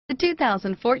The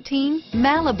 2014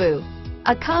 Malibu.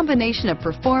 A combination of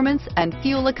performance and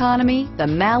fuel economy, the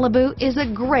Malibu is a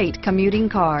great commuting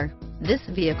car. This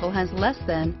vehicle has less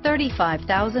than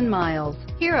 35,000 miles.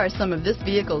 Here are some of this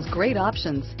vehicle's great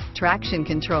options: traction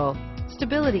control,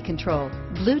 stability control,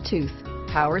 Bluetooth,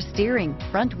 power steering,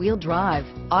 front wheel drive,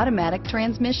 automatic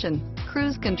transmission,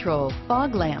 cruise control,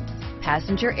 fog lamps,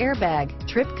 passenger airbag,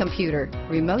 trip computer,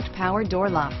 remote power door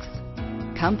locks,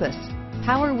 compass,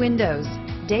 power windows,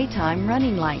 daytime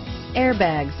running lights,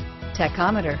 airbags,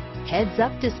 tachometer,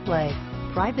 heads-up display,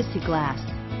 privacy glass,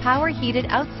 power heated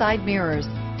outside mirrors.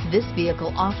 This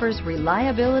vehicle offers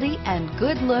reliability and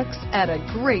good looks at a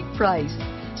great price.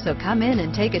 So come in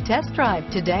and take a test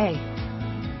drive today.